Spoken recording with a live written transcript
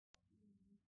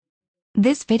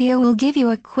This video will give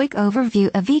you a quick overview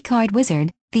of vCard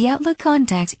Wizard, the Outlook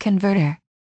Contacts Converter.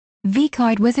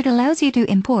 vCard Wizard allows you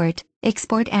to import,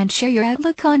 export and share your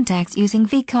Outlook contacts using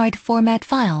vCard format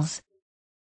files.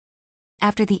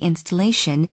 After the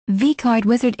installation, vCard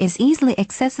Wizard is easily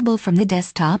accessible from the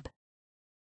desktop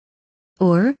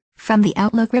or from the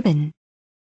Outlook ribbon.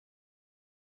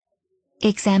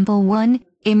 Example 1.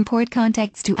 Import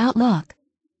contacts to Outlook.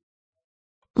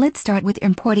 Let's start with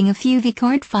importing a few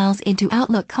vCard files into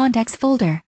Outlook Contacts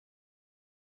folder.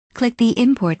 Click the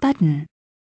Import button.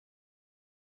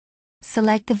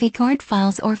 Select the vCard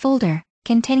files or folder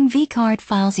containing vCard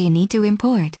files you need to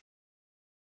import.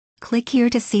 Click here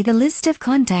to see the list of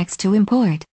contacts to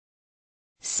import.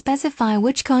 Specify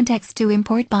which contacts to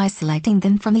import by selecting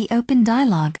them from the Open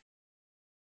dialog.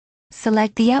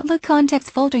 Select the Outlook Contacts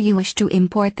folder you wish to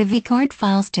import the vCard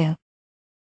files to.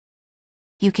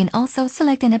 You can also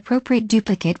select an appropriate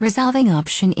duplicate resolving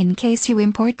option in case you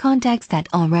import contacts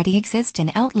that already exist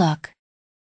in Outlook.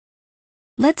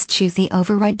 Let's choose the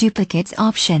Overwrite Duplicates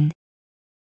option.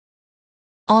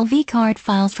 All vCard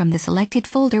files from the selected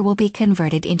folder will be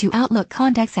converted into Outlook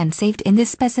Contacts and saved in the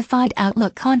specified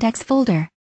Outlook Contacts folder.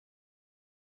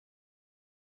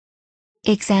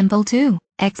 Example 2.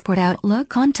 Export Outlook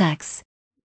Contacts.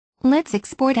 Let's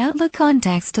export Outlook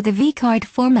Contacts to the vCard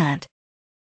format.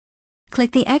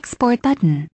 Click the Export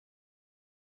button.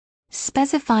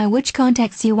 Specify which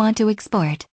contacts you want to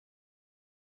export.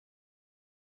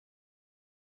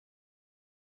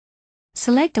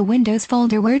 Select a Windows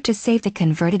folder where to save the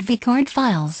converted vCard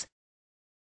files.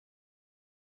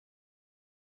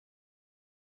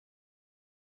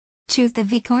 Choose the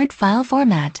vCard file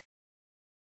format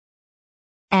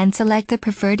and select the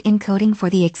preferred encoding for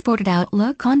the exported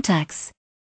Outlook contacts.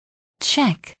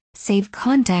 Check Save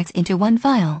Contacts into one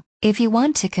file if you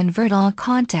want to convert all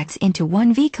contacts into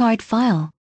one vCard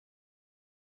file.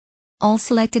 All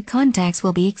selected contacts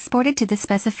will be exported to the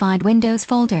specified Windows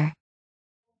folder.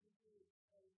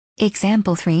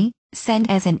 Example 3. Send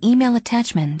as an email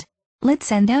attachment. Let's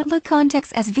send Outlook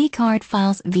contacts as vCard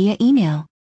files via email.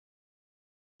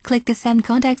 Click the Send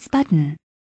Contacts button.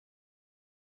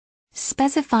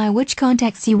 Specify which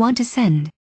contacts you want to send.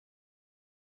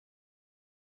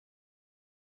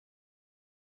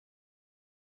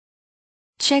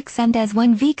 Check Send as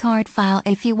one vCard file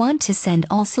if you want to send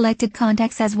all selected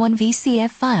contacts as one VCF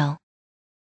file.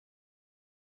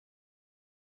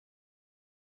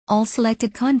 All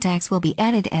selected contacts will be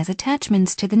added as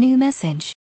attachments to the new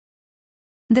message.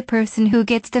 The person who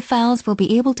gets the files will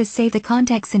be able to save the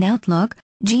contacts in Outlook,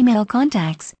 Gmail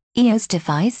contacts, iOS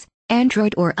device,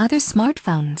 Android or other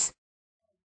smartphones.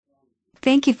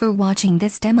 Thank you for watching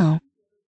this demo.